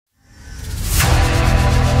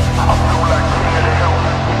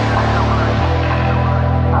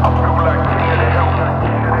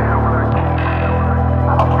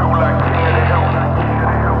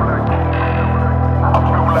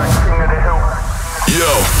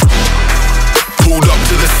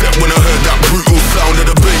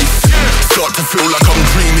feel like I'm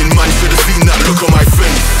dreaming, man, should've seen that look on my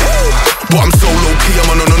face. But I'm so low-key, I'm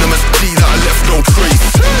an anonymous G that I left no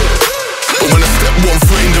trace. But when I step one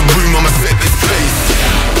foot in the room, I'ma set this place.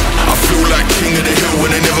 I feel like king of the hill when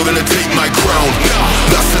they're never gonna take my crown.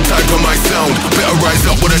 That's the type of my sound, better rise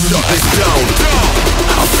up when I shut this down.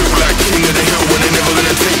 I feel like king of the hill when they're never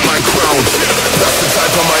gonna take my crown. That's the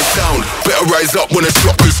type of my sound, better rise up when I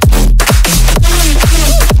shut this.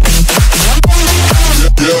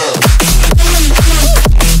 Yeah.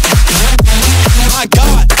 My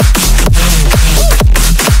God.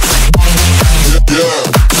 Yeah.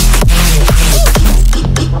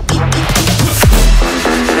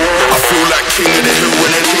 I feel like king of the hill when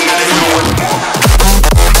they're king of the hill.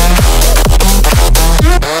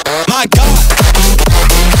 My God.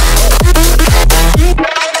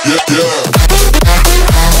 Yeah, yeah.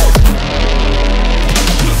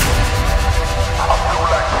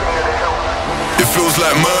 It feels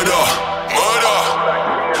like murder, murder.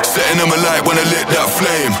 Setting them alight when I lit that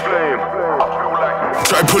flame.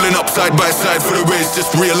 Try pulling up side by side for the race,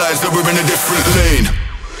 just realize that we're in a different lane.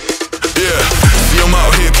 Yeah, see I'm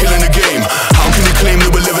out here killing the game. How can you claim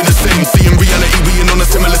that we're living the same? See in reality being on a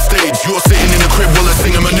similar stage. You're sitting in the crib while I'm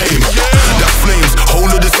singing my name. That flames,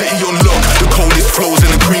 whole of the city on lock. The coldest flows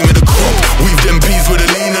and the cream of the crop. We've them peas with a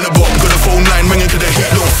lean and a bop. Got a phone line ringing 'cause the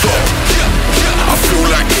heat don't stop. I feel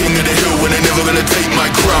like king of the hill when they're never gonna take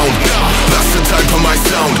my crown. That's the type of my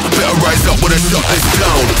sound, better rise up when I shut this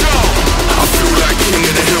down. I feel like king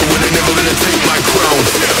of the hill when they're never gonna take my crown.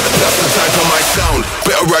 That's the type of my sound,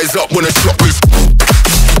 better rise up when I shut this.